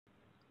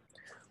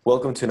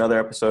Welcome to another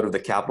episode of the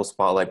Capital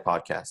Spotlight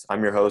podcast.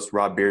 I'm your host,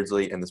 Rob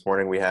Beardsley, and this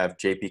morning we have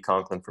JP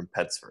Conklin from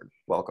Pensford.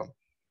 Welcome.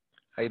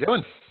 How you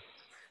doing?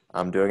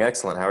 I'm doing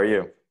excellent. How are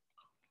you?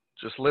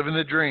 Just living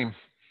the dream.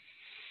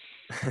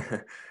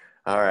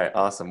 All right,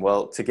 awesome.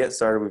 Well, to get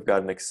started, we've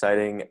got an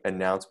exciting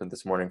announcement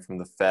this morning from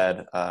the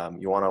Fed.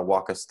 You want to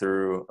walk us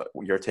through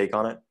your take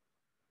on it?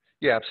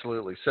 Yeah,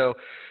 absolutely. So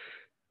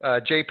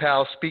Jay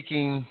Powell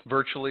speaking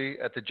virtually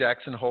at the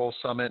Jackson Hole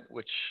Summit,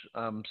 which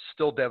I'm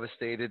still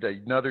devastated.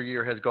 Another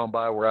year has gone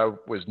by where I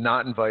was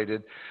not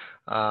invited.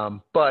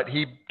 But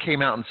he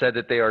came out and said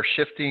that they are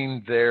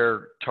shifting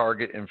their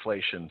target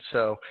inflation.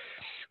 So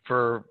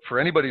for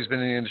anybody who's been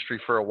in the industry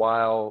for a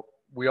while,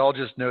 we all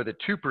just know that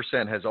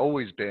 2% has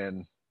always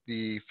been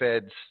the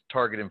Fed's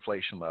target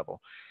inflation level.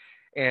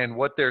 And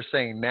what they're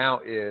saying now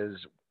is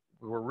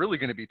we're really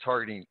going to be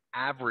targeting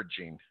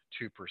averaging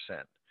 2%.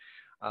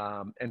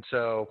 And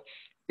so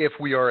if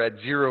we are at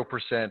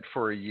 0%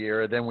 for a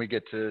year, then we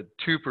get to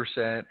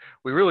 2%,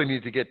 we really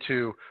need to get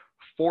to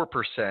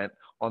 4%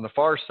 on the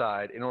far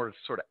side in order to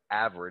sort of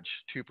average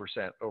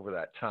 2% over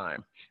that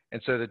time.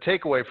 And so the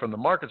takeaway from the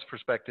market's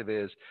perspective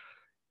is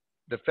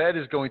the Fed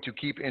is going to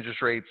keep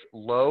interest rates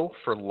low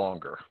for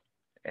longer.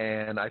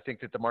 And I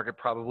think that the market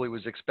probably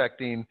was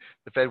expecting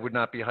the Fed would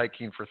not be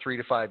hiking for 3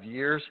 to 5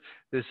 years.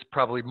 This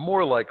probably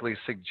more likely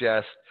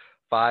suggests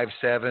 5,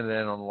 7, and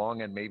then on the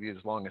long end, maybe as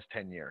long as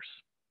 10 years.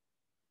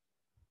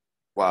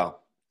 Wow,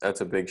 that's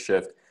a big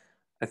shift.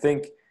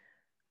 Do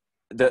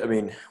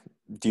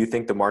you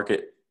think the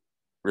market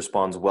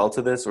responds well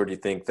to this, or do you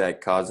think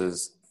that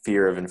causes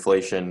fear of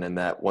inflation and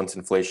that once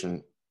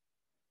inflation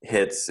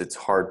hits, it's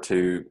hard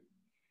to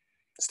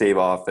stave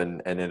off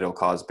and it'll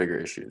cause bigger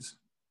issues?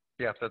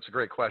 Yeah, that's a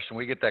great question.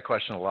 We get that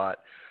question a lot.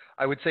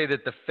 I would say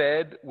that the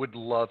Fed would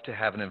love to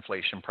have an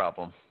inflation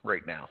problem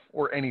right now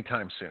or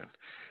anytime soon.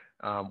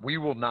 We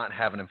will not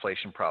have an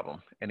inflation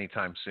problem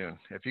anytime soon.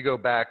 If you go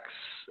back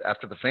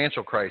after the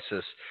financial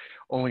crisis,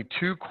 only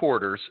 2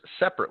 quarters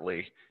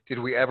separately did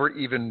we ever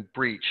even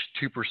breach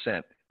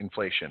 2%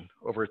 inflation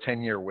over a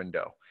 10-year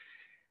window.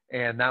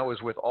 And that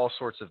was with all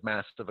sorts of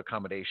massive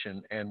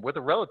accommodation and with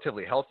a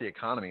relatively healthy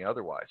economy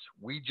otherwise.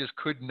 We just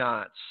could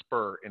not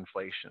spur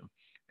inflation.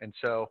 And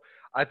so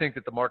I think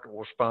that the market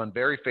will respond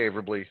very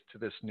favorably to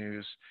this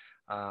news.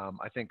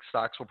 I think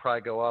stocks will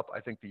probably go up.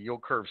 I think the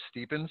yield curve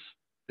steepens.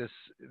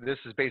 This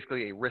is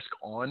basically a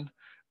risk-on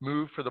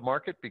move for the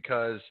market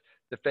because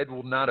the Fed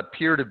will not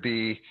appear to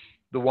be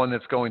the one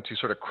that's going to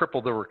sort of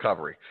cripple the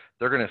recovery.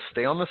 They're going to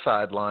stay on the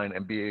sideline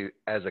and be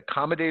as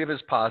accommodative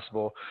as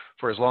possible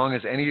for as long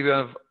as any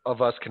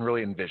of us can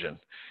really envision.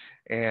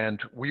 And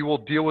we will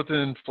deal with the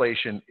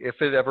inflation if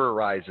it ever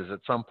arises at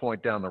some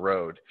point down the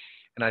road.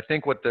 And I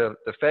think what the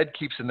Fed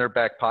keeps in their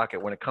back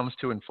pocket when it comes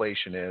to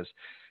inflation is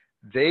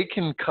they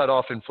can cut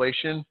off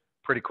inflation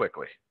pretty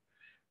quickly.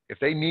 If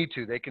they need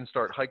to, they can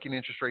start hiking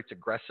interest rates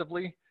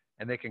aggressively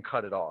and they can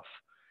cut it off.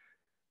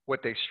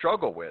 What they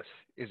struggle with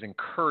is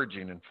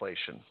encouraging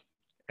inflation.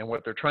 And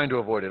what they're trying to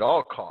avoid at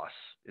all costs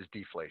is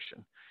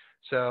deflation.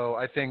 So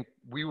I think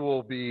we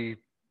will be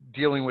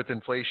dealing with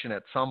inflation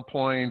at some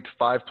point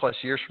 5+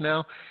 years from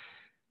now,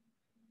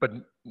 but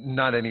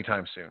not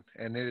anytime soon.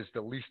 And it is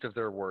the least of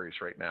their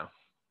worries right now.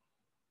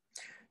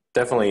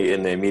 Definitely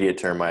in the immediate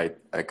term, I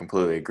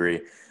completely agree.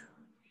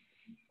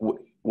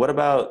 What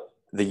about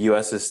the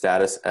U.S.'s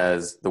status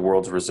as the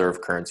world's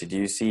reserve currency? Do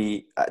you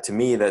see, to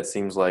me, that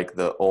seems like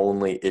the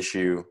only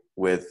issue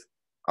with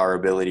our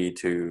ability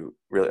to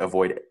really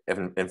avoid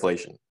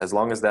inflation. As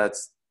long as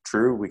that's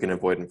true, we can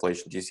avoid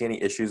inflation. Do you see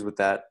any issues with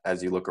that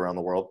as you look around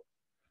the world?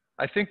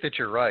 I think that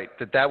you're right,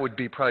 that would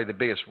be probably the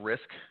biggest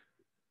risk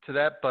to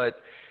that, but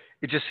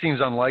it just seems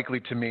unlikely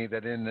to me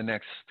that in the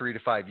next 3 to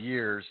 5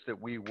 years that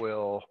we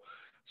will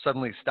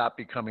suddenly stop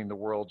becoming the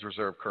world's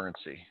reserve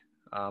currency.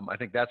 I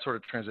think that sort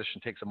of transition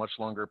takes a much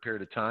longer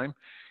period of time.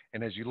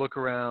 And as you look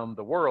around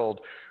the world,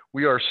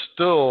 we are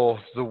still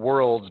the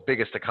world's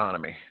biggest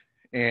economy.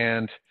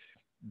 And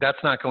that's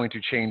not going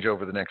to change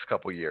over the next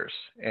couple of years.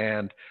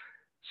 And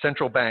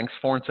central banks,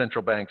 foreign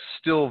central banks,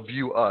 still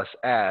view us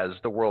as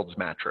the world's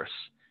mattress.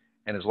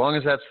 And as long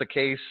as that's the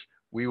case,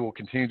 we will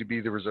continue to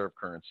be the reserve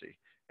currency.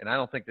 And I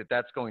don't think that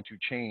that's going to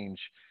change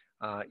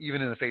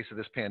even in the face of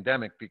this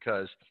pandemic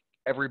because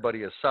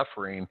everybody is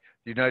suffering.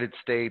 The United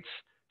States,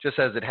 just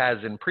as it has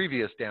in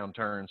previous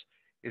downturns,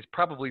 is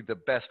probably the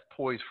best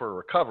poised for a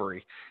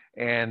recovery.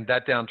 And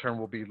that downturn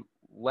will be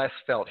less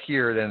felt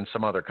here than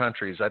some other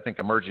countries. I think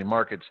emerging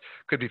markets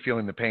could be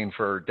feeling the pain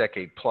for a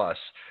decade plus.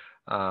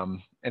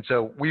 And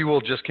so we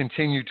will just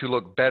continue to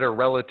look better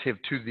relative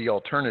to the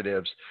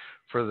alternatives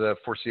for the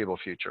foreseeable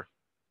future.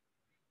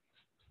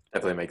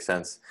 Definitely makes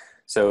sense.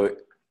 So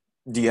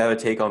do you have a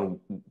take on,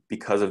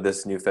 because of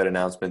this new Fed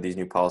announcement, these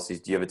new policies,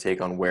 do you have a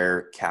take on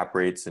where cap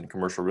rates and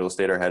commercial real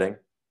estate are heading?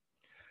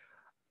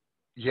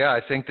 Yeah,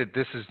 I think that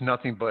this is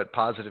nothing but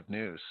positive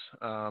news.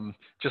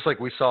 Just like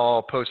we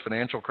saw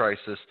post-financial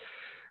crisis,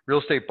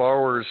 real estate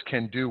borrowers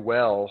can do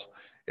well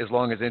as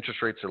long as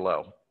interest rates are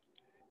low.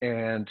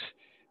 And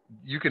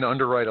you can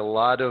underwrite a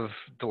lot of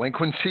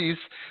delinquencies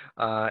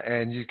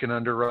and you can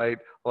underwrite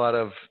a lot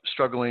of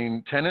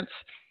struggling tenants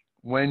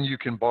when you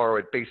can borrow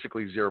at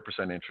basically 0%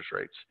 interest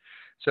rates.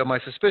 So my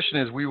suspicion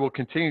is we will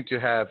continue to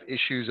have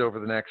issues over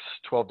the next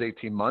 12 to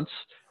 18 months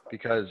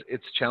because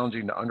it's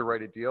challenging to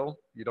underwrite a deal.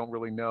 You don't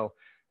really know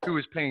who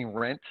is paying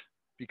rent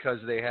because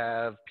they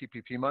have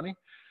PPP money.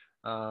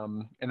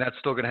 And that's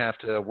still going to have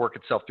to work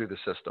itself through the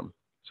system.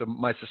 So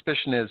my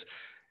suspicion is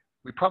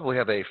we probably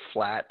have a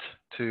flat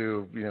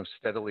to,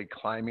 steadily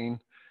climbing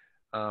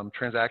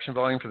transaction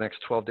volume for the next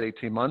 12 to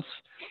 18 months.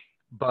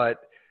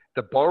 But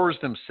the borrowers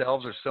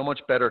themselves are so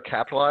much better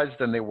capitalized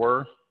than they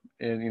were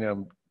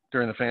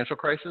during the financial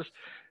crisis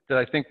that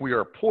I think we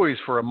are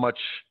poised for a much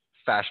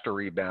faster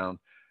rebound,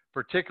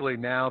 particularly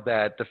now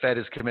that the Fed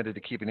is committed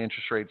to keeping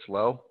interest rates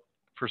low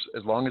for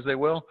as long as they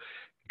will,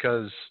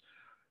 because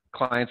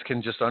clients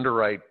can just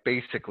underwrite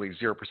basically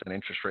 0%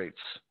 interest rates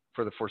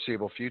for the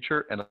foreseeable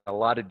future. And a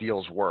lot of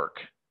deals work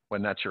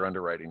when that's your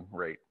underwriting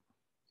rate.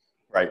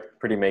 Right.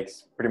 Pretty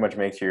much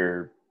makes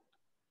your,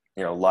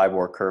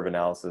 LIBOR curve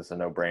analysis a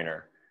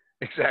no-brainer.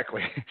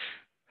 Exactly.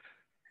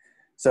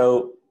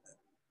 So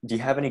do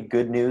you have any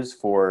good news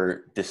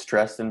for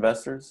distressed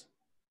investors?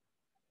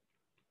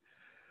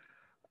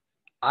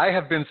 I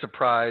have been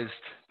surprised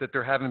that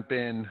there haven't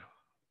been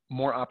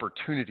more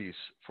opportunities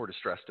for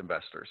distressed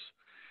investors.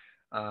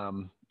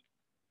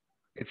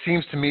 It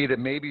seems to me that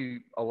maybe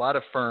a lot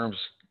of firms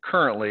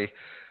currently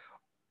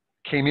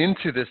came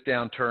into this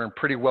downturn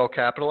pretty well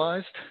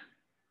capitalized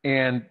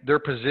and they're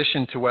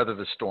positioned to weather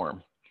the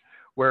storm.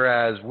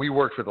 Whereas we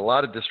worked with a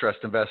lot of distressed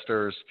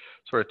investors,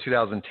 sort of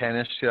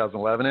 2010-ish,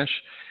 2011-ish,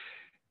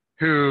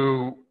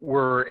 who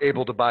were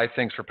able to buy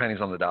things for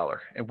pennies on the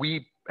dollar. And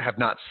we have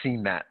not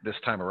seen that this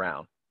time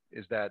around,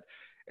 is that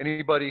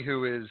anybody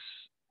who is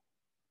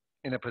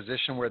in a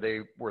position where they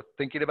were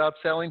thinking about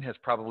selling has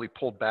probably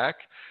pulled back.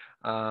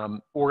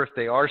 Or if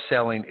they are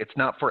selling, it's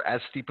not for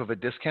as steep of a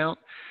discount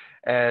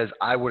as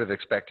I would have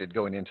expected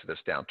going into this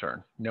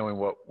downturn, knowing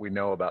what we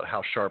know about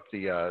how sharp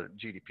the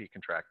GDP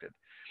contracted.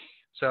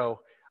 So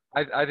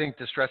I think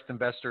distressed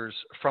investors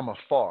from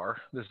afar,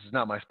 this is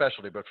not my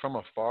specialty, but from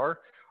afar,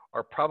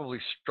 are probably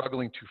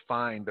struggling to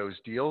find those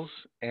deals.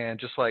 And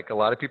just like a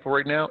lot of people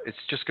right now, it's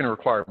just going to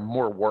require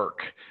more work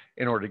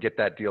in order to get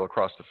that deal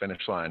across the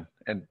finish line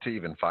and to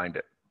even find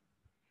it.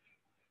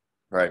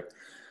 Right.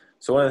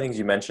 So one of the things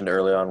you mentioned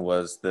early on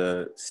was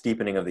the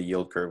steepening of the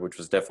yield curve, which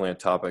was definitely a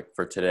topic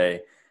for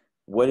today.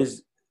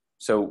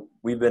 So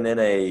we've been in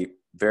a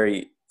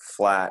very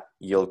flat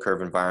yield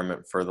curve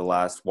environment for the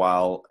last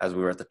while as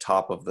we were at the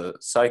top of the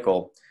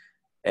cycle.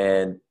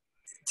 And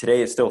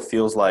today it still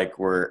feels like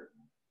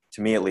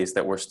to me at least,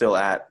 that we're still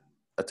at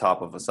a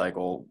top of a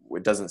cycle.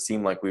 It doesn't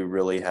seem like we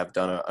really have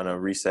done a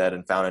reset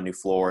and found a new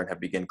floor and have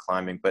begun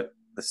climbing, but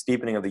the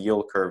steepening of the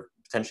yield curve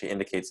potentially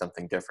indicates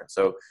something different.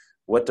 So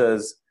what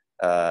does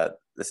the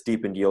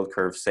steepened yield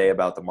curve say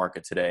about the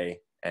market today?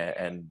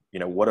 And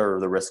what are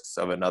the risks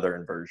of another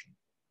inversion?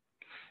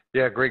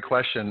 Yeah, great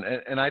question.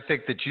 And I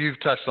think that you've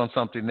touched on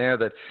something there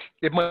that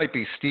it might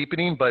be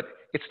steepening, but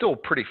it's still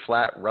pretty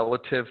flat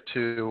relative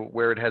to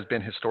where it has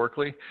been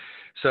historically.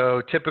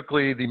 So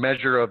typically the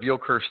measure of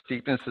yield curve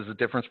steepness is the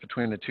difference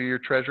between the 2-year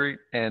treasury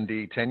and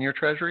the 10-year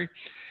treasury.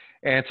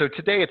 And so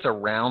today it's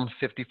around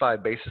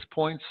 55 basis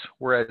points,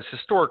 whereas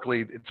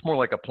historically it's more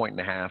like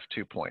 1.5,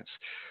 2 points.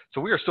 So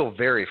we are still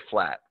very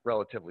flat,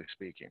 relatively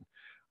speaking.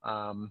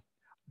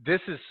 This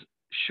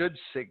should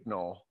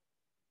signal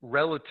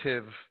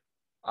relative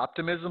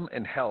optimism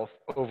and health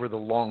over the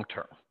long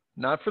term,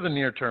 not for the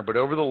near term, but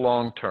over the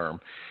long term.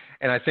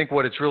 And I think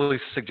what it's really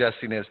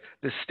suggesting is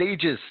the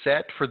stage is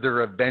set for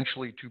there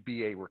eventually to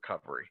be a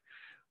recovery.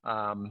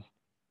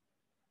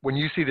 When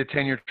you see the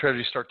 10-year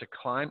treasury start to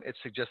climb, it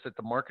suggests that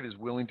the market is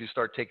willing to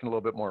start taking a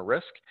little bit more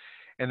risk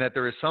and that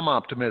there is some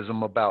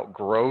optimism about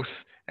growth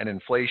and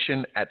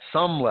inflation at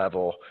some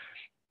level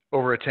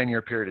over a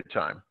 10-year period of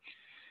time.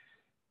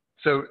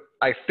 So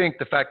I think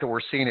the fact that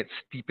we're seeing it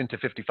steepen to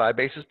 55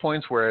 basis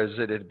points, whereas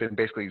it had been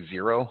basically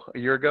 0 a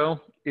year ago,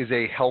 is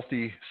a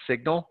healthy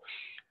signal.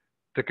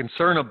 The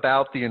concern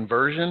about the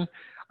inversion,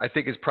 I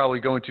think, is probably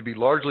going to be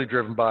largely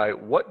driven by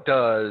what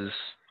does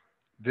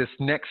this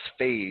next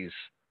phase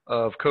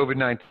of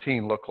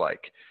COVID-19 look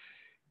like?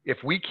 If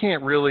we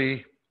can't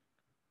really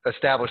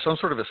establish some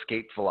sort of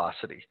escape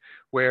velocity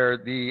where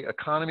the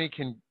economy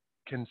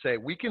can say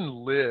we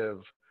can live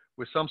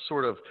with some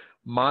sort of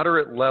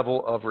moderate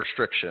level of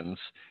restrictions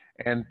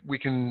and we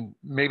can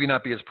maybe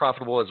not be as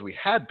profitable as we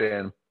had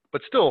been,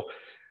 but still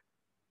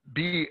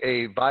be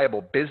a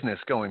viable business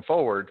going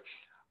forward,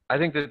 I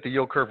think that the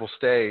yield curve will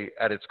stay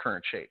at its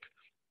current shape.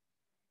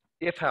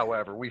 If,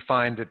 however, we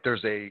find that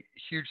there's a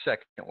huge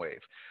second wave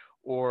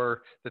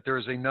or that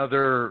there's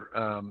another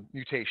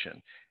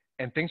mutation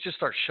and things just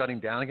start shutting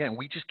down again,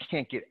 we just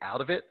can't get out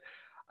of it,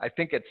 I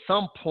think at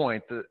some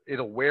point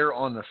it'll wear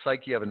on the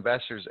psyche of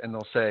investors and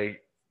they'll say,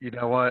 you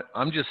know what,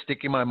 I'm just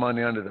sticking my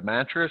money under the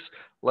mattress.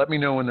 Let me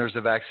know when there's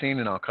a vaccine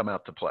and I'll come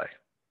out to play.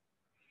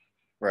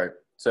 Right.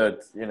 So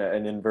it's,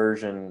 an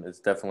inversion is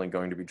definitely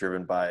going to be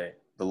driven by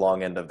the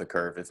long end of the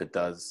curve if it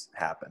does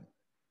happen?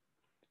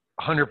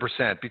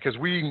 100%, because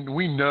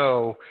we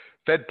know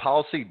Fed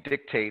policy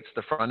dictates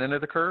the front end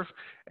of the curve,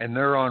 and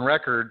they're on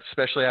record,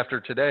 especially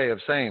after today, of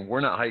saying we're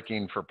not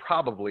hiking for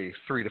probably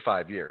 3 to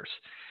 5 years.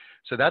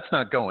 So that's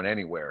not going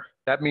anywhere.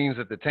 That means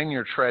that the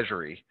 10-year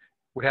Treasury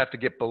would have to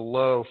get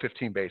below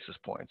 15 basis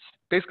points.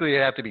 Basically,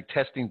 it'd have to be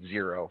testing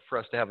zero for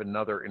us to have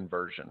another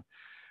inversion.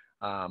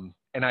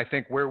 And I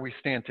think where we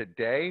stand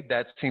today,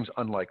 that seems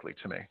unlikely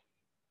to me.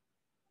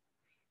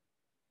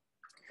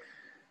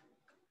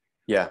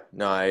 Yeah,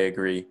 no, I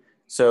agree.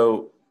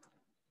 So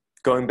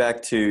going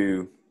back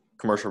to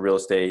commercial real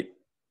estate,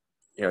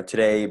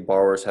 today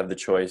borrowers have the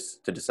choice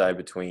to decide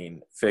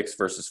between fixed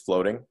versus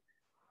floating.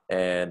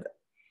 And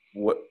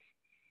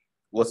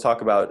let's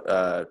talk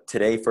about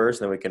today first,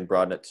 then we can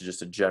broaden it to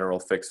just a general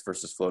fixed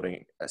versus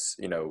floating,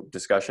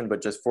 discussion.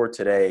 But just for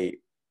today,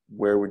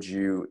 where would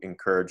you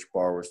encourage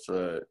borrowers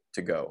to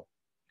go?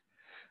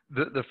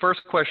 The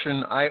first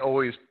question I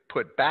always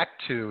put back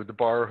to the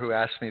borrower who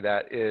asked me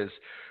that is,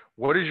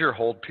 what is your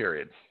hold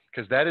period?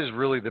 Because that is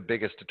really the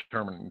biggest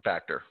determining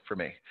factor for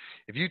me.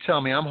 If you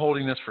tell me I'm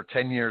holding this for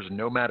 10 years,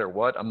 no matter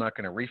what, I'm not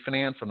going to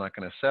refinance, I'm not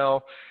going to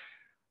sell,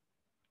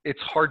 it's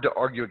hard to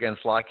argue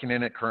against locking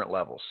in at current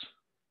levels,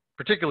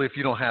 particularly if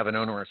you don't have an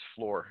onerous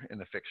floor in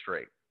the fixed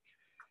rate.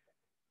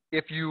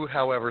 If you,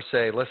 however,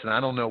 say, listen,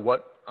 I don't know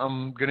what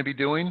I'm going to be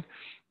doing,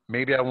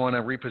 maybe I want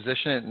to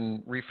reposition it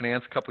and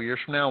refinance a couple of years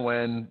from now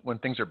when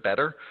things are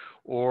better,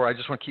 or I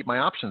just want to keep my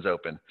options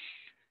open.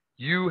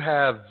 You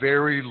have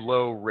very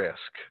low risk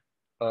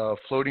of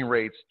floating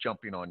rates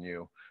jumping on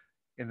you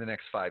in the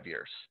next 5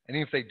 years. And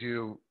if they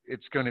do,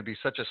 it's going to be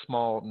such a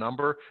small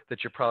number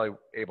that you're probably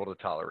able to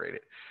tolerate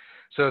it.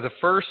 So the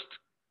first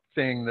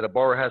thing that a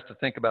borrower has to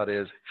think about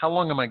is, how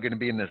long am I going to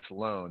be in this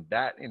loan?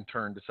 That in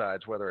turn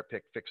decides whether I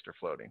pick fixed or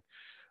floating.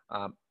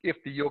 If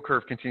the yield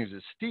curve continues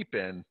to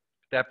steepen,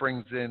 that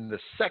brings in the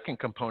second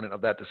component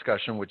of that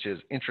discussion, which is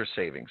interest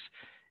savings.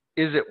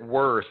 Is it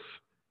worth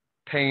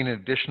paying an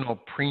additional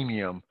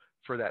premium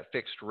for that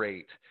fixed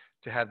rate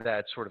to have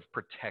that sort of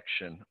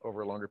protection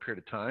over a longer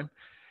period of time?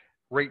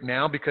 Right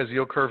now, because the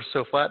yield curve is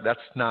so flat, that's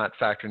not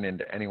factoring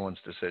into anyone's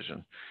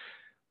decision.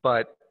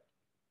 But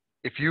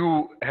if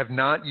you have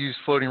not used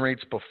floating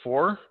rates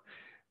before,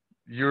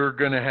 you're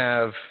going to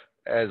have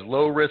as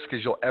low risk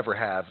as you'll ever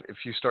have if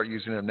you start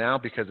using them now,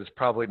 because it's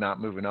probably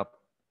not moving up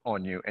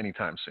on you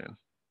anytime soon.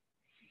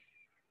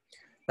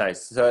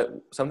 Nice.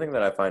 So something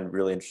that I find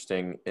really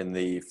interesting in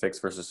the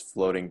fixed versus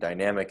floating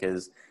dynamic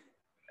is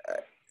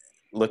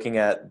looking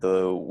at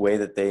the way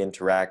that they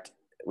interact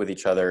with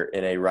each other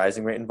in a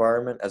rising rate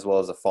environment as well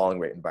as a falling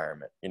rate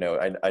environment.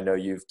 I know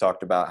you've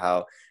talked about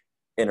how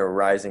in a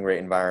rising rate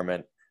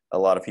environment, a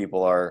lot of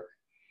people are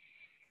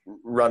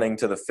running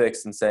to the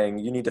fix and saying,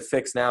 you need to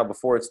fix now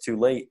before it's too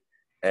late.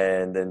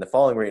 And in the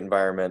falling rate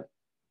environment,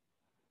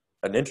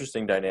 an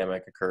interesting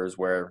dynamic occurs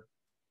where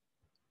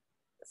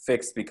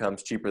fixed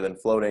becomes cheaper than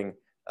floating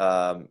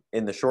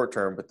in the short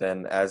term, but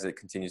then as it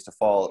continues to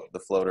fall, the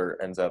floater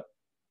ends up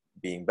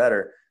being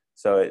better.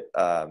 So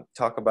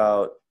talk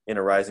about, in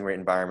a rising rate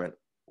environment,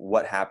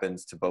 what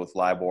happens to both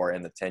LIBOR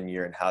and the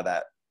 10-year and how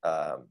that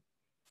how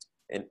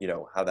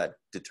that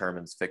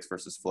determines fixed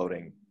versus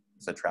floating's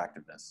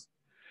attractiveness.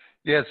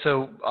 Yeah,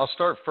 so I'll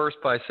start first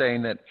by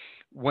saying that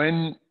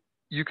when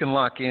you can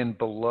lock in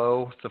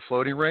below the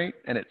floating rate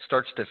and it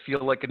starts to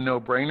feel like a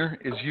no-brainer,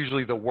 is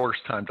usually the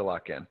worst time to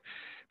lock in,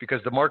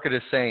 because the market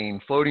is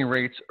saying floating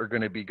rates are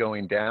going to be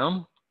going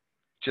down.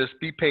 Just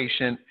be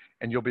patient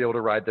and you'll be able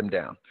to ride them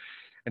down.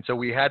 And so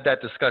we had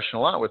that discussion a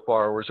lot with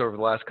borrowers over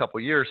the last couple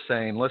of years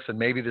saying, listen,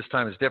 maybe this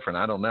time is different.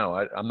 I don't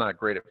know. I'm not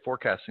great at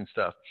forecasting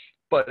stuff.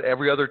 But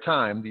every other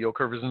time the yield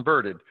curve is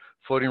inverted,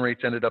 floating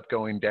rates ended up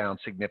going down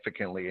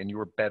significantly and you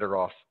were better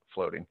off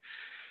floating.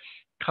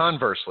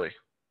 Conversely,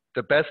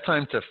 the best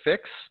time to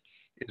fix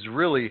is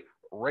really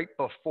right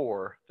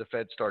before the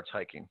Fed starts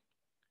hiking.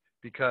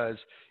 Because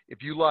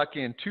if you lock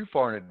in too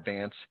far in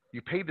advance,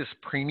 you pay this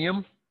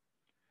premium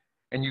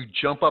and you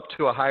jump up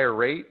to a higher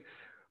rate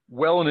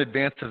well in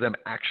advance of them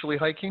actually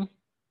hiking.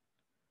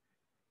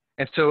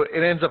 And so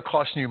it ends up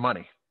costing you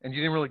money. And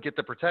you didn't really get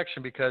the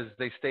protection because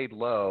they stayed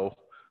low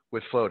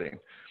with floating.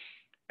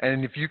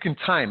 And if you can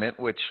time it,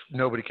 which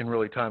nobody can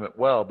really time it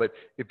well, but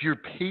if you're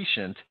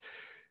patient,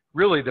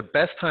 really the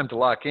best time to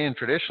lock in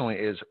traditionally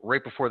is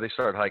right before they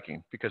start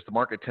hiking, because the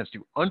market tends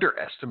to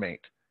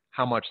underestimate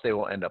how much they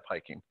will end up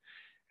hiking.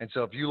 And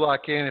so if you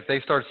lock in, if they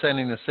start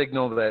sending a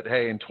signal that,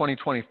 hey, in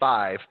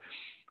 2025,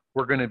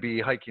 we're going to be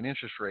hiking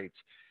interest rates,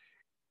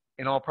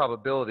 in all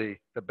probability,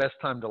 the best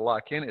time to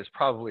lock in is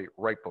probably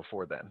right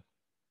before then.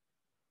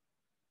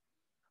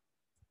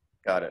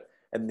 Got it.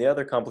 And the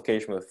other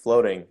complication with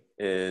floating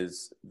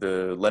is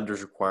the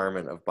lender's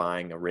requirement of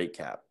buying a rate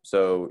cap.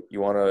 So you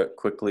want to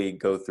quickly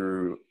go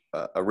through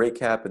a rate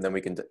cap, and then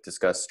we can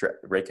discuss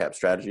rate cap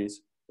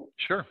strategies.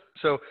 Sure.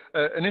 So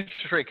an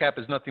interest rate cap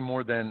is nothing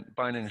more than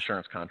buying an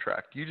insurance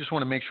contract. You just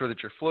want to make sure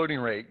that your floating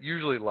rate,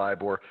 usually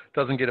LIBOR,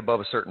 doesn't get above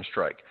a certain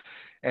strike.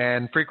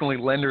 And frequently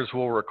lenders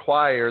will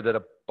require that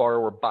a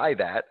borrower buy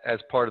that as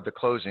part of the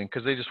closing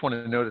because they just want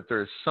to know that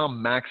there is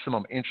some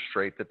maximum interest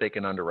rate that they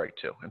can underwrite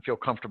to and feel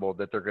comfortable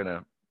that they're going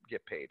to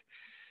get paid.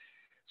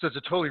 So it's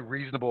a totally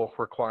reasonable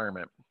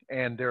requirement,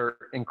 and they're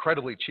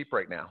incredibly cheap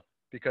right now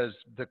because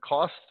the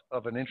cost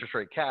of an interest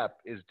rate cap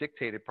is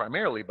dictated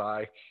primarily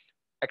by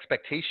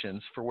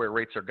expectations for where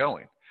rates are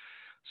going.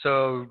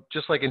 So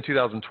just like in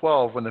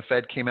 2012, when the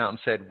Fed came out and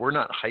said, we're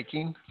not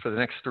hiking for the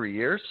next 3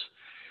 years,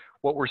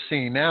 what we're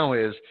seeing now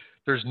is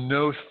there's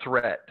no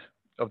threat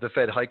of the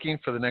Fed hiking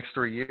for the next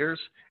 3 years,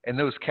 and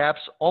those caps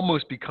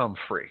almost become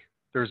free.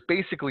 There's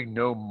basically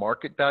no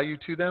market value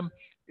to them.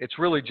 It's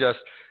really just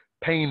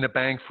paying the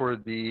bank for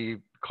the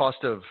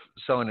cost of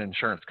selling an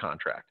insurance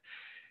contract.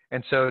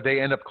 And so they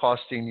end up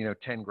costing,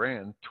 10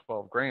 grand,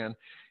 12 grand.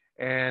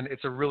 And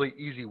it's a really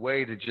easy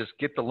way to just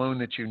get the loan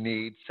that you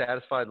need,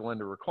 satisfy the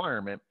lender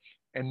requirement,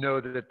 and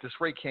know that this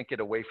rate can't get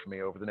away from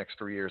me over the next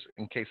 3 years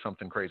in case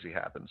something crazy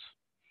happens.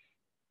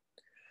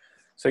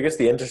 So I guess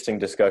the interesting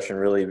discussion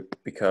really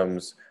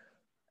becomes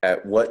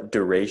at what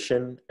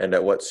duration and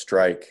at what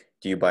strike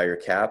do you buy your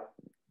cap?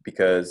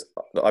 Because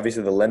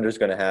obviously the lender's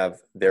going to have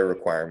their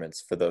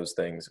requirements for those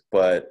things,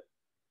 but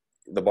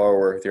the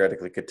borrower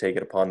theoretically could take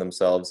it upon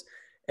themselves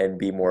and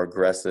be more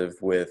aggressive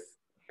with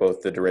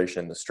both the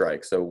duration and the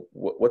strike. So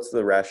what's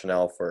the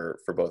rationale for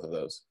both of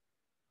those?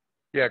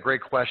 Yeah,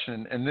 great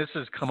question. And this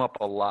has come up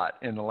a lot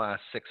in the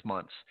last 6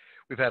 months.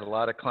 We've had a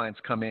lot of clients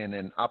come in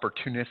and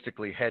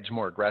opportunistically hedge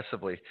more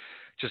aggressively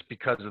just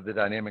because of the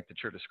dynamic that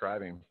you're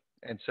describing.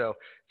 And so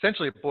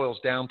essentially it boils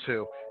down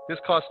to this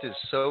cost is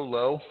so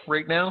low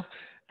right now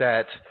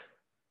that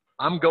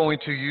I'm going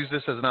to use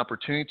this as an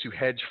opportunity to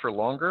hedge for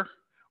longer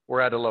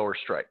or at a lower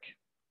strike.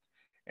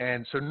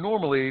 And so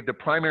normally the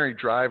primary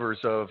drivers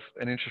of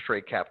an interest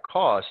rate cap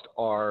cost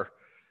are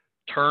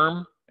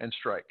term and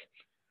strike.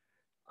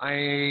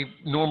 I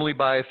normally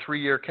buy a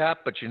 3-year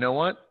cap, but you know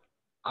what?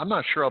 I'm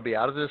not sure I'll be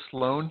out of this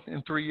loan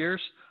in 3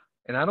 years,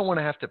 and I don't want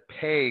to have to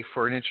pay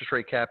for an interest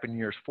rate cap in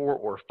years 4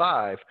 or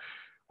 5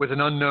 with an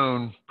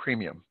unknown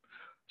premium.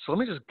 So let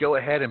me just go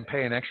ahead and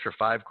pay an extra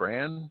 5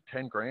 grand,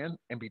 10 grand,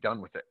 and be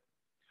done with it.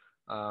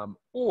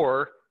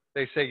 Or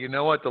they say, you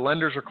know what, the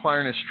lender's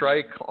requiring a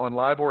strike on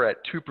LIBOR at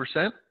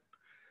 2%,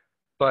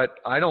 but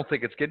I don't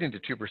think it's getting to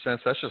 2%, so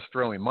that's just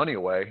throwing money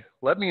away.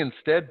 Let me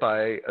instead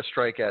buy a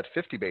strike at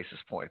 50 basis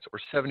points or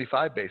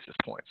 75 basis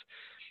points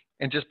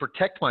and just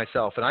protect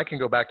myself. And I can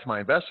go back to my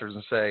investors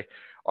and say,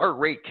 our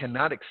rate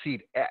cannot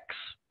exceed X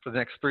for the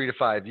next 3 to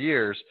 5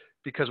 years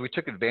because we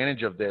took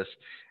advantage of this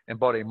and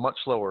bought a much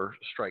lower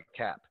strike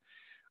cap.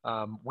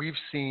 We've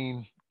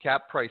seen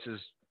cap prices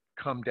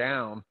come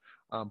down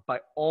by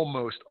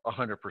almost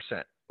 100%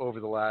 over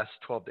the last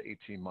 12 to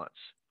 18 months.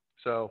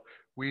 So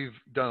we've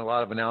done a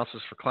lot of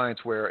analysis for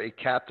clients where a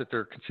cap that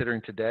they're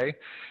considering today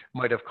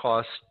might have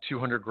cost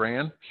 200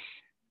 grand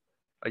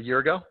a year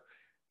ago.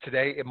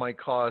 Today, it might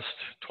cost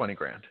 20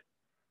 grand.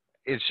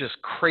 It's just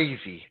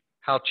crazy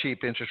how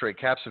cheap interest rate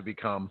caps have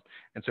become.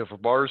 And so for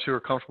borrowers who are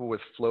comfortable with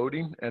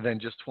floating and then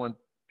just want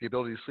the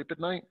ability to sleep at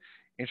night,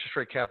 interest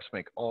rate caps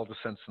make all the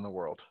sense in the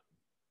world.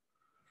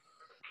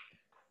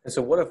 And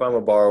so what if I'm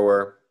a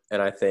borrower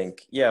and I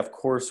think, yeah, of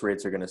course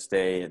rates are going to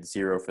stay at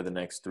 0 for the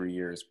next 3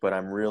 years, but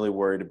I'm really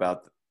worried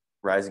about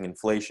rising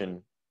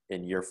inflation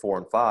in year 4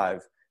 and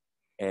 5,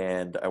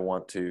 and I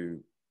want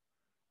to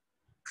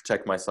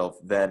protect myself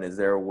then. Is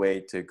there a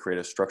way to create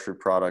a structured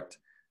product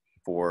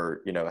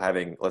for,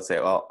 having, let's say,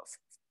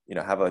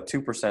 have a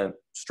 2%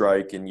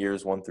 strike in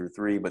years 1 through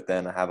 3, but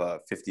then have a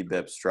 50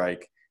 bip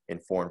strike in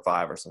 4 and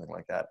 5 or something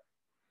like that?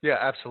 Yeah,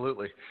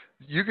 absolutely.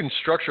 You can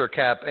structure a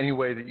cap any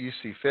way that you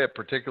see fit,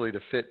 particularly to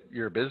fit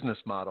your business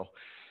model.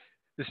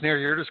 The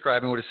scenario you're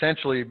describing would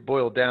essentially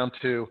boil down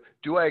to,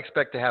 do I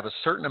expect to have a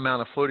certain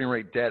amount of floating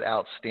rate debt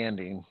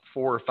outstanding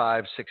 4 or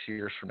 5, 6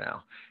 years from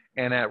now?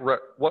 And at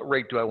what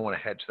rate do I want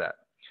to hedge that?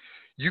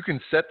 You can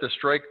set the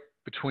strike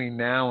between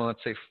now and,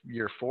 let's say,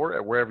 year 4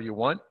 at wherever you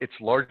want. It's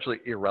largely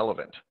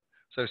irrelevant.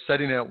 So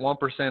setting it at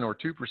 1% or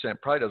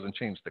 2% probably doesn't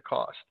change the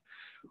cost.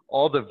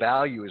 All the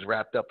value is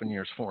wrapped up in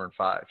years 4 and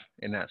 5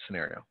 in that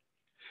scenario.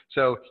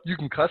 So you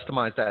can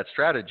customize that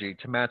strategy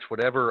to match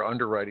whatever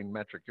underwriting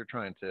metric you're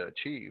trying to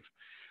achieve.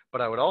 But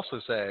I would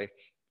also say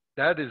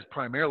that is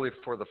primarily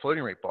for the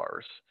floating rate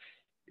borrowers.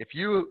 If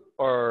you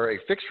are a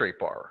fixed rate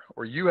borrower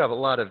or you have a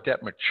lot of debt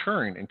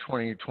maturing in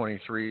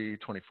 2023,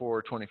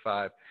 24,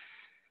 25,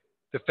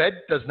 the Fed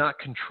does not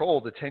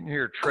control the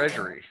 10-year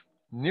treasury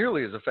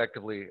nearly as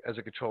effectively as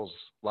it controls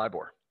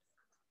LIBOR.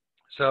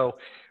 So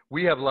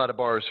we have a lot of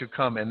borrowers who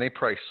come and they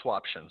price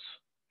swaptions,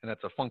 and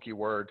that's a funky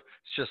word.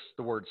 It's just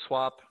the word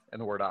swap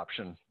and the word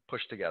option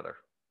pushed together.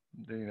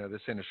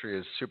 This industry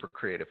is super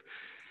creative.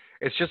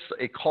 It's just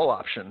a call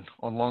option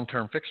on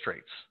long-term fixed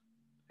rates.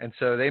 And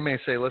so they may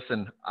say,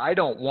 listen, I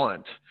don't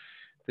want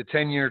the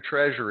 10-year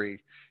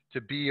treasury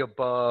to be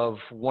above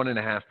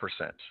 1.5%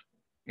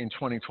 in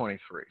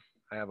 2023.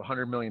 I have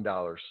 $100 million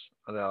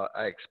that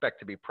I expect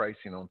to be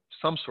pricing on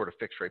some sort of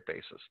fixed rate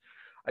basis.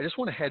 I just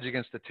want to hedge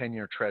against the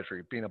 10-year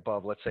treasury being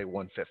above, let's say,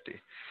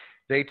 150.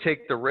 They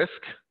take the risk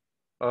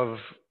of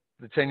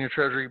the 10-year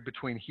treasury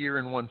between here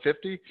and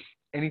 150,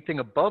 anything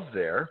above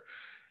there,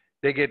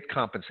 they get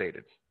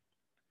compensated.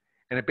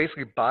 And it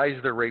basically buys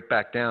their rate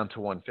back down to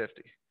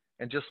 150.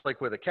 And just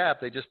like with a cap,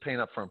 they just pay an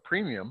upfront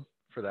premium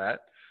for that,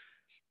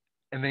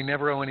 and they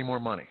never owe any more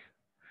money.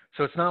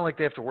 So it's not like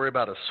they have to worry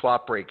about a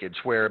swap breakage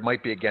where it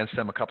might be against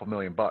them a couple $1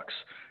 million.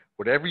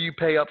 Whatever you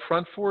pay up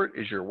front for it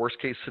is your worst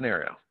case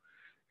scenario.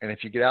 And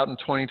if you get out in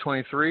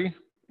 2023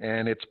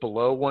 and it's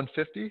below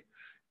 150,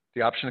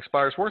 the option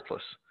expires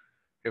worthless.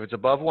 If it's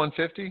above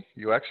 150,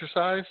 you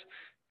exercise,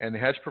 and the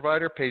hedge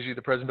provider pays you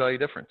the present value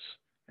difference.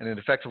 And it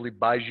effectively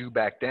buys you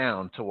back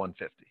down to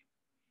 150.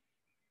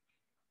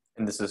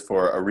 And this is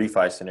for a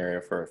refi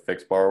scenario for a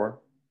fixed borrower?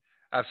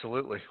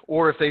 Absolutely.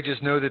 Or if they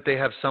just know that they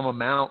have some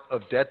amount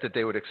of debt that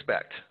they would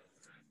expect.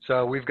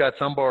 So we've got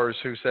some borrowers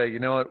who say, you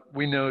know what,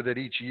 we know that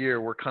each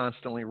year we're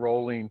constantly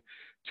rolling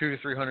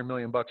 $200 to $300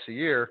 million a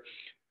year.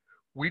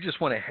 We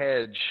just want to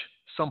hedge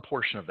some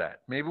portion of that.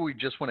 Maybe we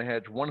just want to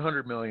hedge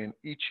 100 million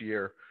each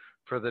year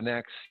for the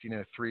next,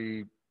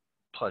 3+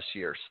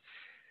 years.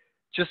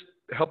 Just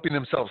helping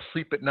themselves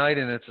sleep at night.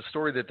 And it's a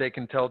story that they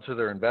can tell to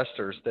their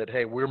investors that,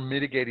 hey, we're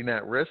mitigating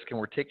that risk and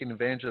we're taking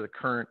advantage of the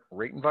current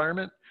rate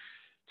environment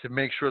to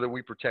make sure that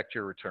we protect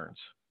your returns.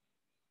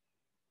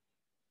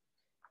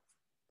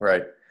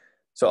 Right.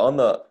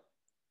 So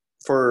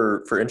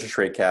for interest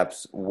rate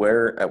caps,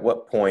 at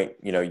what point,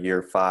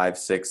 year 5,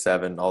 6,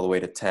 7, all the way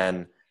to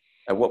 10,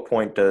 at what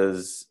point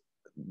does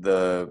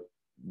the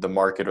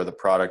market or the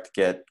product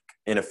get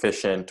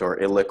inefficient or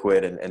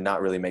illiquid and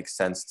not really make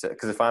sense to,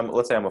 because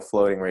let's say I'm a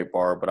floating rate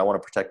borrower, but I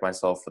want to protect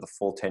myself for the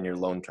full 10-year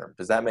loan term.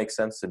 Does that make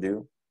sense to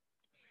do?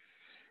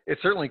 It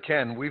certainly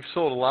can. We've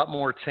sold a lot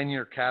more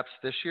 10-year caps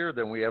this year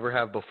than we ever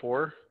have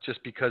before,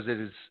 just because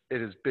it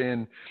has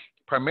been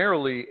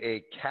primarily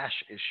a cash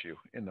issue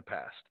in the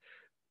past.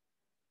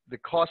 The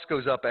cost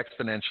goes up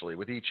exponentially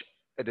with each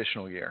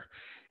additional year.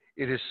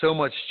 It is so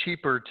much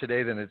cheaper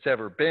today than it's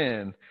ever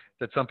been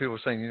that some people are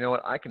saying, you know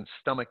what, I can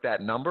stomach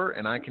that number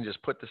and I can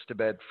just put this to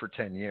bed for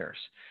 10 years.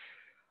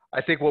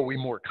 I think what we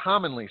more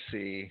commonly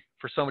see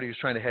for somebody who's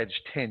trying to hedge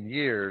 10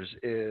 years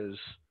is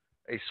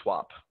a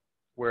swap,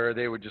 where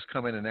they would just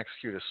come in and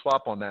execute a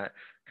swap on that,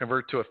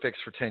 convert to a fix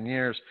for 10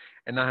 years,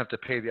 and not have to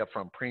pay the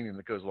upfront premium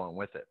that goes along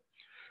with it.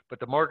 But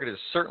the market is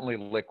certainly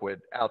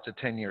liquid out to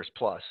 10 years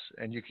plus,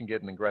 and you can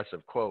get an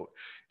aggressive quote.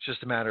 It's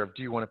just a matter of,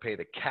 do you want to pay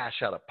the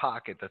cash out of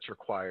pocket that's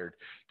required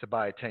to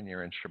buy a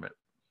 10-year instrument?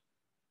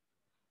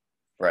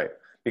 Right.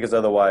 Because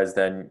otherwise,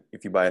 then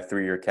if you buy a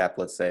 3-year cap,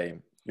 let's say,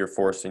 you're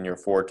forced in year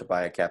 4 to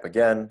buy a cap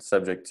again,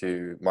 subject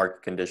to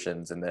market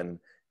conditions. And then,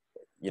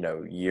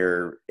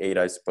 year 8,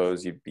 I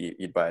suppose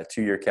you'd buy a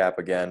 2-year cap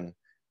again,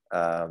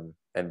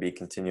 and be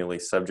continually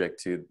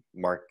subject to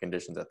market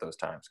conditions at those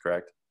times,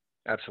 correct?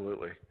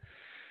 Absolutely.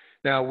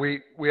 Now,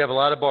 we have a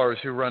lot of borrowers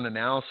who run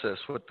analysis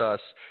with us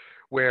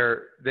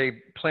where they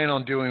plan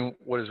on doing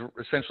what is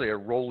essentially a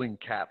rolling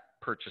cap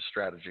purchase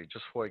strategy,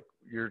 just like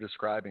you're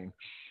describing,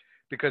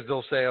 because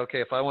they'll say,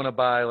 okay, if I want to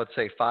buy, let's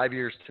say 5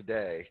 years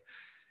today,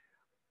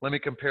 let me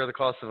compare the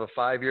cost of a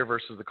 5-year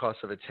versus the cost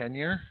of a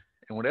 10-year,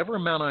 and whatever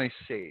amount I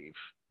save,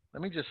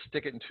 let me just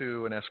stick it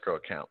into an escrow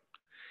account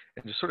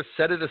and just sort of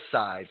set it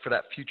aside for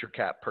that future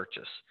cap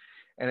purchase.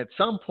 And at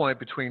some point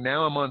between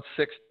now and month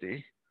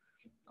 60,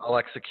 I'll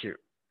execute.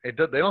 They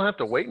don't have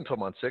to wait until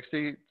month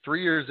 60.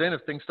 3 years in,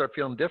 if things start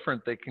feeling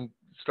different, they can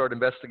start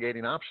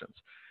investigating options.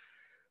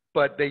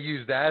 But they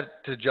use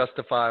that to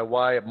justify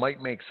why it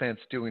might make sense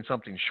doing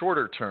something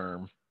shorter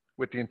term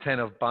with the intent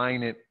of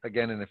buying it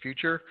again in the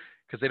future,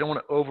 because they don't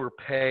want to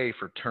overpay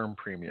for term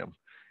premium.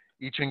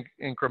 Each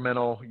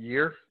incremental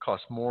year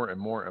costs more and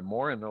more and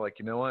more. And they're like,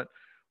 you know what?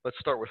 Let's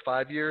start with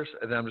 5 years,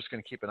 and then I'm just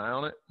going to keep an eye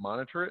on it,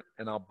 monitor it,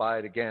 and I'll buy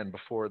it again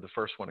before the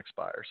first one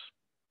expires.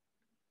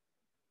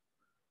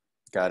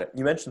 Got it.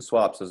 You mentioned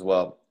swaps as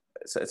well.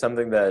 It's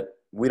something that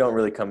we don't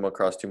really come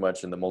across too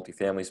much in the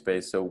multifamily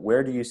space. So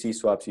where do you see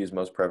swaps used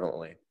most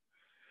prevalently?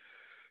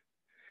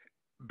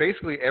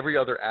 Basically every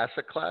other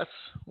asset class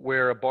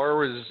where a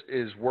borrower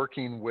is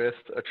working with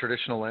a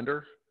traditional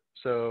lender.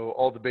 So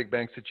all the big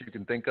banks that you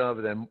can think of,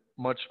 and then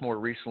much more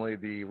recently,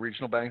 the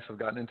regional banks have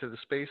gotten into the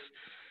space.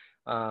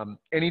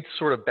 Any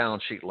sort of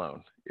balance sheet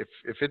loan. If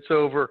it's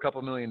over a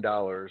couple $1 million,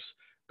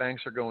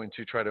 banks are going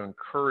to try to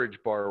encourage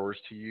borrowers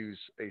to use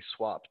a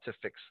swap to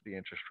fix the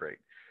interest rate.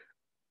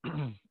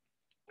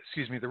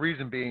 Excuse me. The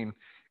reason being,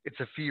 it's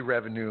a fee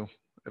revenue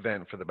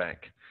event for the bank.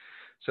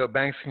 So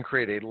banks can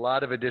create a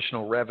lot of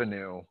additional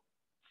revenue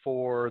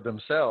for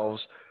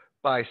themselves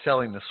by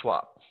selling the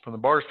swap. From the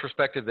borrower's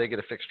perspective, they get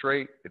a fixed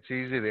rate. It's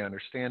easy. They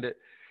understand it.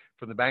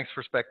 From the bank's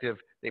perspective,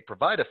 they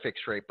provide a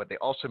fixed rate, but they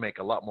also make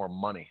a lot more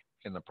money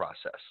in the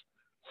process.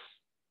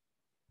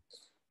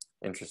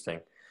 Interesting.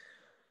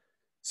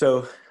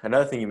 So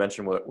another thing you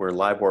mentioned were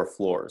LIBOR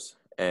floors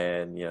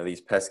and,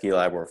 these pesky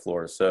LIBOR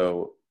floors.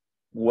 So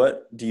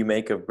what do you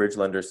make of bridge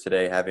lenders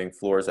today having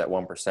floors at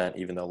 1%,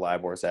 even though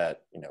LIBOR's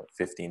at,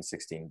 15,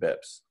 16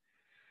 bips?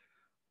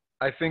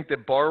 I think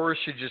that borrowers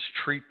should just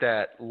treat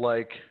that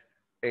like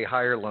a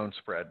higher loan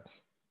spread.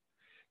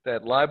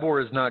 that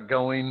LIBOR is not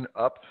going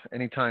up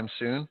anytime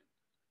soon.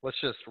 Let's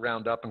just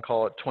round up and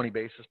call it 20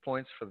 basis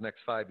points for the next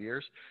 5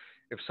 years.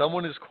 If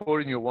someone is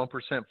quoting you a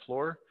 1%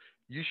 floor,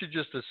 you should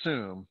just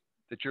assume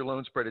that your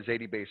loan spread is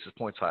 80 basis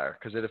points higher,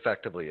 because it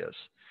effectively is.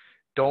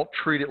 Don't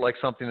treat it like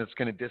something that's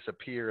going to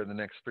disappear in the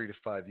next 3 to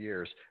 5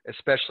 years,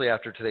 especially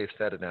after today's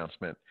Fed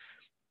announcement.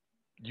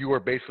 You are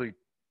basically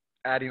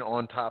adding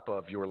on top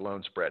of your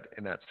loan spread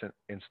in that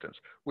instance,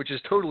 which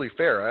is totally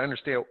fair. I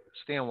understand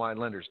why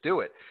lenders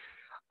do it.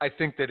 I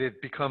think that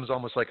it becomes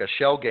almost like a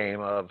shell game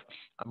of,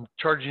 I'm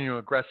charging you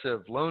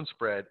aggressive loan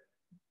spread,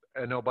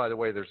 and oh, by the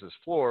way, there's this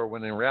floor,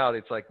 when in reality,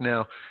 it's like,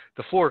 no,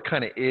 the floor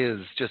kind of is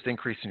just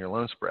increasing your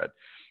loan spread.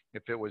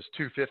 If it was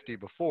 250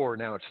 before,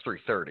 now it's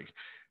 330.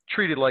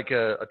 Treat it like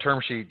a term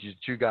sheet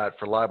you got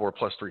for LIBOR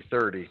plus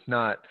 330,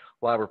 not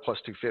LIBOR plus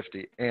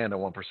 250 and a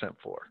 1%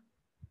 floor.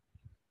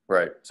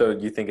 Right. So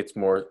you think it's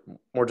more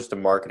just a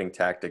marketing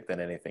tactic than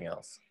anything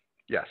else?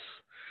 Yes.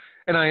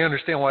 And I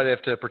understand why they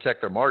have to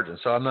protect their margins.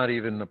 So I'm not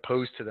even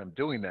opposed to them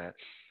doing that.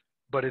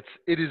 But it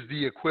is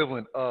the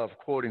equivalent of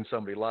quoting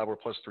somebody LIBOR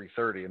plus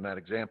 330 in that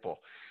example.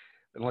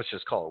 And let's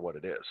just call it what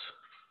it is.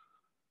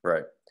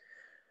 Right.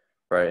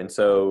 Right. And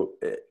so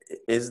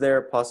is there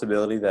a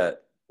possibility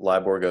that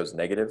LIBOR goes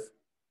negative?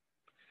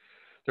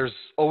 There's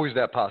always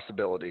that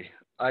possibility.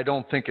 I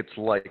don't think it's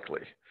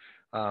likely.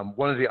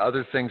 One of the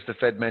other things the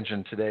Fed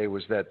mentioned today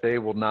was that they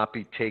will not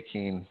be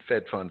taking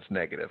Fed funds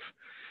negative.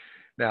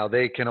 Now,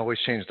 they can always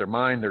change their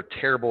mind. They're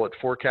terrible at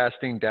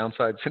forecasting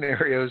downside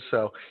scenarios,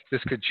 so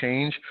this could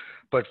change.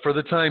 But for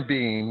the time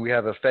being, we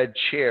have a Fed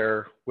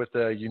chair with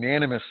a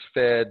unanimous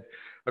Fed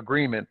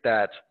agreement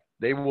that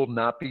they will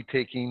not be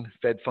taking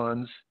Fed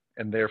funds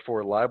and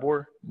therefore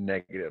LIBOR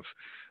negative.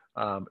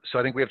 So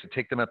I think we have to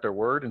take them at their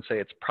word and say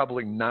it's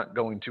probably not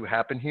going to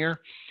happen here.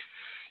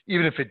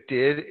 Even if it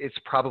did, it's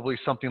probably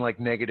something like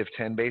negative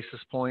 10 basis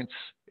points.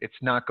 It's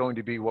not going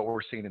to be what we're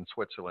seeing in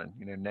Switzerland,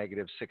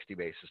 negative 60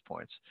 basis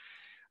points.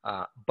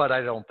 But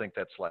I don't think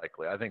that's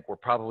likely. I think we're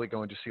probably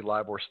going to see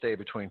LIBOR stay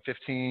between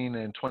 15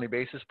 and 20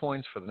 basis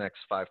points for the next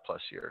 5+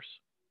 years.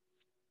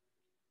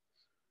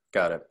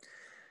 Got it.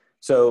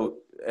 So,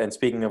 and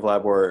speaking of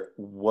LIBOR,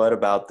 what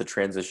about the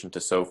transition to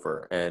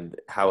SOFR, and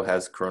how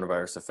has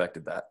coronavirus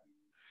affected that?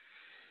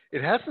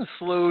 It hasn't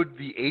slowed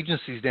the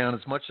agencies down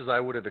as much as I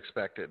would have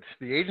expected.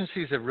 The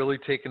agencies have really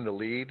taken the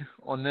lead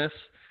on this,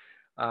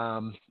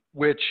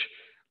 which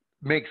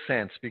makes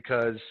sense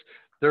because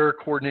they're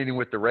coordinating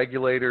with the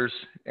regulators,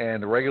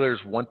 and the regulators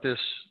want this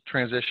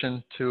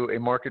transition to a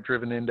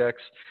market-driven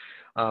index,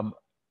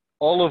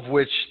 all of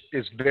which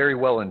is very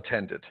well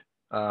intended.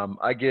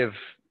 I give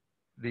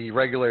the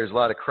regulators a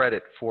lot of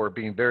credit for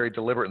being very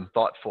deliberate and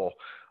thoughtful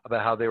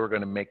about how they were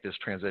going to make this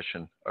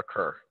transition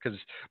occur. Because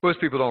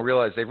most people don't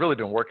realize they've really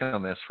been working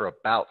on this for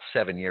about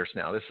 7 years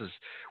now.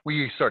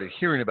 We started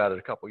hearing about it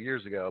a couple of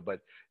years ago, but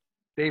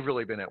they've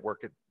really been at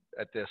work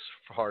at this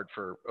hard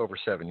for over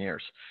 7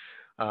 years.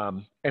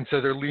 And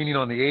so they're leaning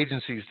on the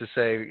agencies to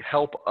say,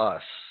 help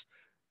us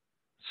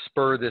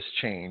spur this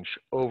change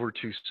over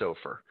to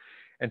SOFR.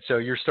 And so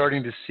you're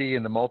starting to see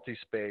in the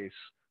multi-space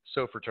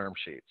SOFR term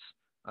sheets,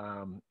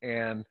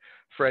 and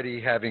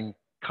Freddie having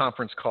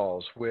conference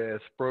calls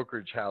with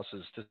brokerage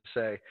houses to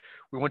say,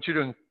 we want you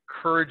to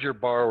encourage your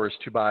borrowers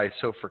to buy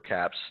SOFR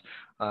caps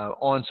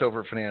on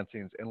SOFR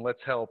financings, and let's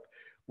help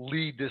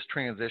lead this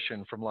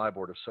transition from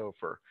LIBOR to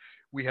SOFR.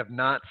 We have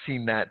not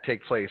seen that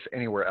take place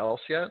anywhere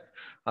else yet,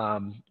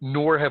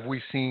 nor have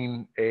we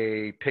seen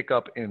a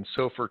pickup in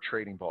SOFR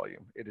trading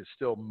volume. It is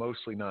still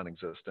mostly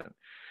non-existent.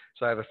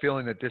 So I have a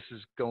feeling that this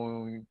is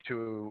going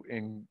to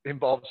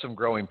involve some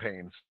growing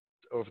pains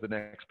over the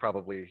next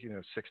probably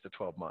 6 to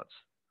 12 months.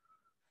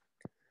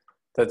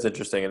 That's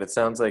interesting. And it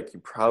sounds like you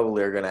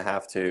probably are going to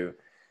have to,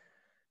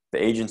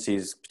 the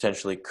agencies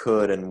potentially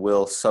could and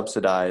will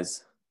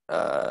subsidize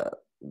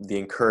the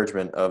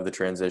encouragement of the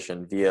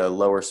transition via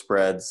lower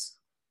spreads.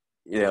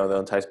 They'll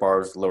entice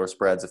borrowers with lower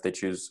spreads if they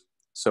choose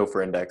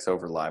SOFR index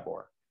over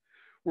LIBOR.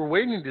 We're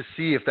waiting to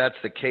see if that's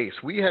the case.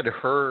 We had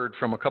heard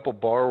from a couple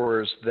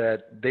borrowers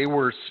that they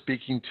were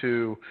speaking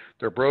to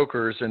their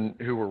brokers and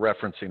who were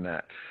referencing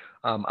that.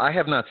 I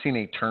have not seen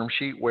a term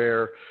sheet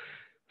where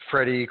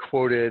Freddie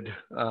quoted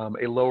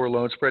a lower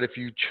loan spread if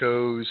you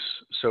chose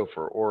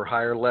SOFR, or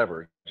higher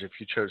leverage if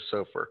you chose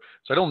SOFR.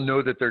 So I don't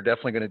know that they're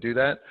definitely going to do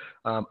that.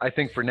 I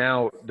think for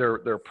now,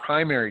 their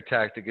primary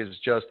tactic is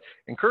just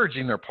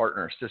encouraging their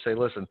partners to say,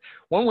 listen,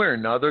 one way or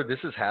another, this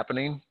is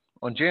happening.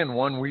 On Jan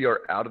 1, we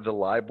are out of the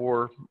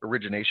LIBOR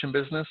origination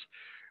business.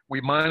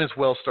 We might as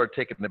well start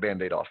taking the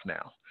Band-Aid off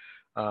now.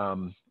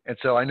 And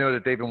so I know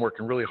that they've been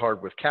working really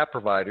hard with cap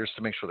providers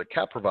to make sure that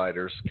cap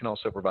providers can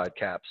also provide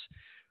caps.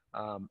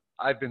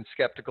 I've been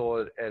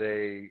skeptical at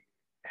a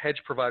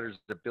hedge provider's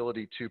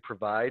ability to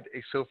provide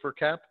a SOFR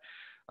cap,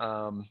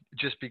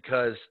 just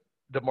because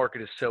the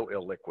market is so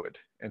illiquid.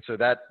 And so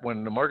that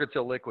when the market's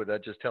illiquid,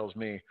 that just tells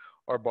me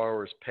our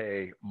borrowers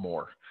pay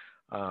more.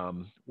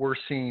 We're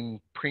seeing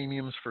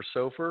premiums for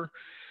SOFR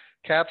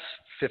caps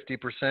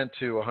 50%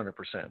 to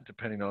 100%,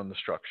 depending on the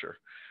structure.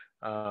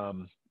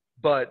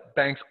 but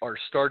banks are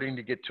starting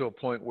to get to a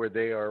point where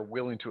they are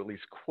willing to at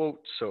least quote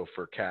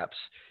SOFR caps,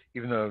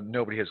 even though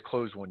nobody has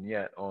closed one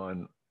yet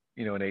on,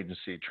 an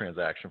agency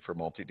transaction for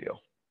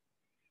multi-deal.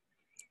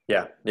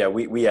 Yeah. Yeah.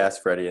 We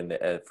asked Freddie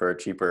for a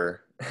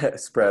cheaper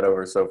spread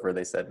over SOFR.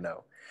 They said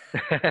no.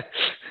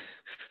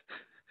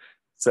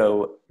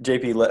 So,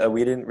 JP,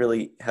 we didn't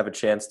really have a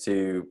chance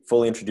to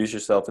fully introduce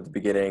yourself at the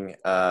beginning,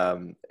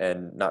 and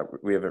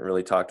we haven't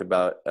really talked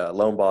about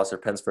Loan Boss or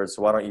Pensford.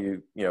 So, why don't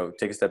you,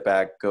 take a step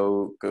back,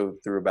 go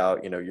through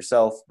about,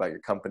 yourself, about your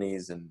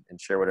companies, and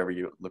share whatever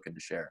you're looking to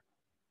share.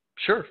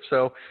 Sure.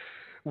 So,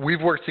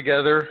 we've worked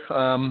together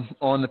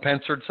on the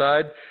Pensford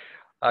side.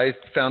 I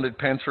founded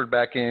Pensford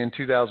back in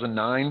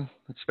 2009.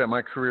 Spent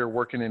my career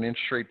working in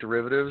interest rate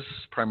derivatives,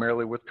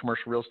 primarily with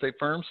commercial real estate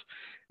firms.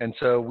 And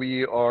so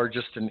we are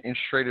just an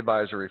interest rate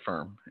advisory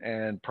firm.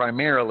 And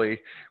primarily,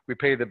 we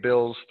pay the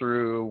bills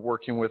through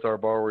working with our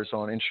borrowers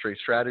on interest rate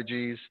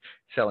strategies,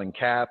 selling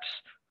caps,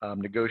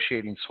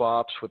 negotiating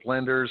swaps with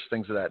lenders,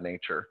 things of that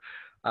nature.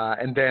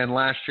 And then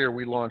last year,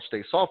 we launched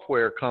a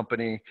software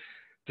company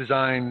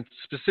designed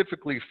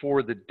specifically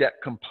for the debt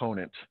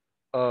component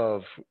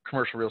of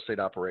commercial real estate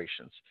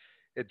operations.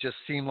 It just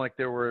seemed like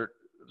there were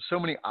so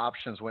many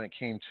options when it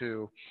came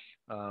to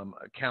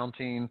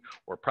accounting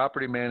or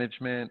property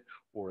management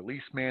or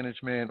lease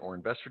management or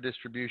investor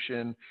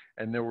distribution.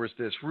 And there was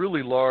this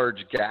really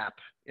large gap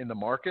in the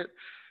market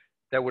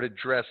that would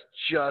address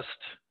just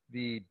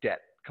the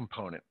debt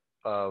component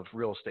of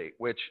real estate,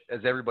 which,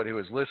 as everybody who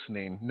is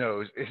listening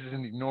knows, is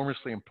an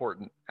enormously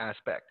important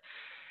aspect.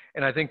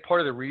 And I think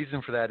part of the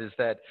reason for that is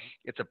that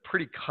it's a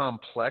pretty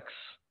complex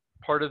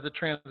part of the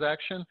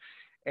transaction,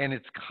 and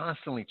it's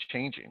constantly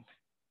changing.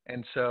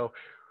 And so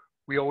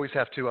we always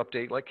have to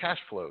update like cash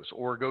flows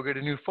or go get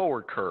a new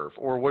forward curve,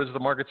 or what does the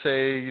market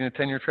say,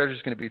 10-year treasury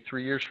is going to be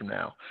 3 years from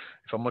now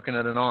if I'm looking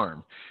at an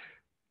ARM.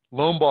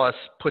 Loan Boss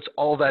puts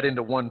all that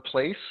into one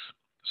place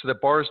so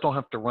that borrowers don't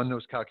have to run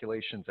those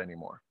calculations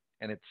anymore.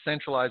 And it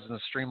centralizes and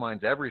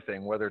streamlines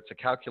everything, whether it's a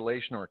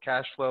calculation or a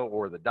cash flow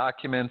or the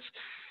documents,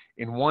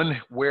 in one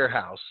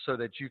warehouse so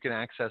that you can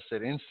access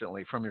it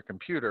instantly from your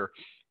computer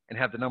and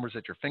have the numbers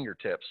at your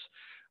fingertips,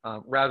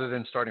 rather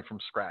than starting from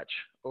scratch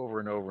over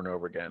and over and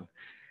over again.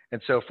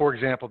 And so, for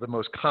example, the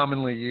most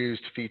commonly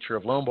used feature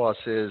of Loan Boss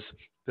is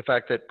the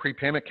fact that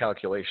prepayment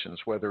calculations,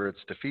 whether it's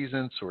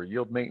defeasance or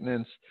yield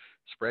maintenance,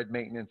 spread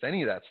maintenance,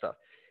 any of that stuff,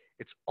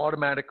 it's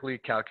automatically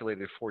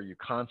calculated for you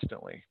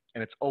constantly,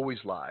 and it's always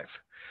live.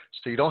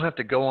 So you don't have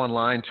to go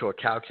online to a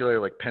calculator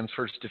like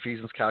Pensford's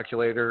defeasance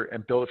calculator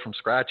and build it from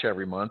scratch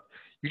every month.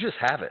 You just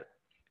have it.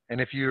 And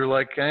if you're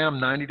like, hey, I'm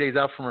 90 days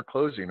out from our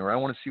closing, or I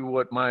want to see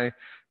what my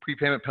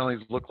prepayment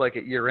penalties look like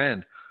at year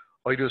end,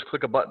 all you do is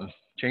click a button,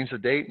 change the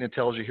date, and it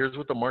tells you, here's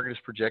what the market is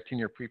projecting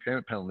your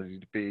prepayment penalty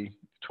to be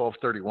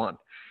 12/31.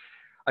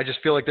 I just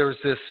feel like there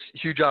was this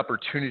huge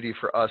opportunity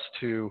for us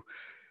to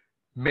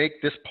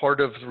make this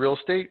part of real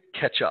estate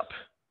catch up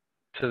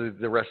to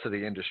the rest of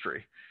the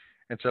industry.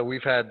 And so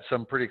we've had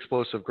some pretty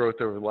explosive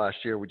growth over the last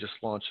year. We just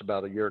launched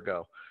about a year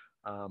ago,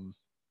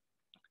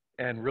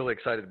 and really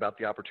excited about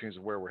the opportunities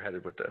of where we're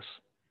headed with this.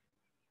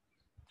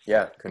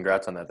 Yeah,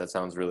 congrats on that. That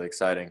sounds really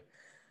exciting.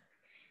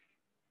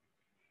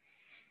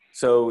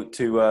 So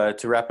to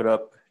wrap it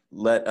up,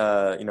 let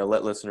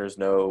listeners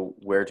know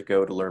where to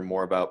go to learn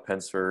more about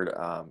Pensford.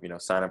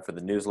 Sign up for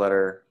the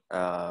newsletter,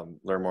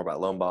 learn more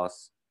about Loan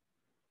Boss.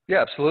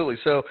 Yeah, absolutely.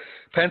 So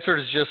Pensford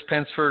is just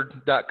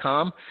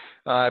pensford.com.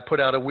 I put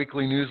out a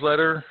weekly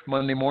newsletter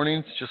Monday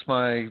mornings, just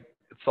my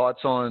thoughts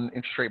on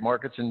interest rate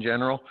markets in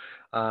general.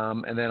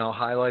 And then I'll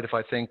highlight if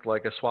I think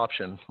like a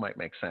swaption might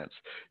make sense.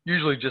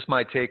 Usually just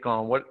my take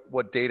on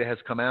what data has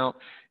come out.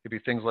 It'd be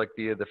things like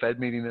the Fed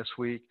meeting this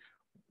week,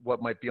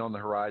 what might be on the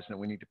horizon that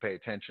we need to pay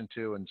attention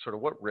to, and sort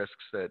of what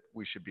risks that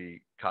we should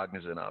be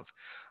cognizant of.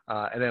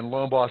 And then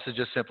Loan Boss is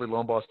just simply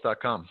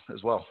loanboss.com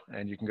as well.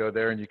 And you can go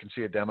there and you can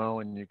see a demo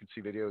and you can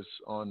see videos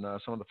on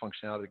some of the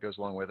functionality that goes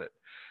along with it.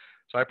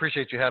 So I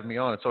appreciate you having me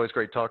on. It's always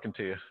great talking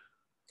to you.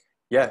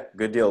 Yeah,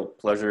 good deal.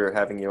 Pleasure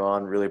having you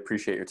on. Really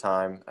appreciate your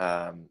time.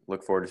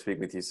 Look forward to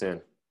speaking with you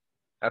soon.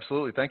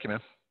 Absolutely. Thank you, man.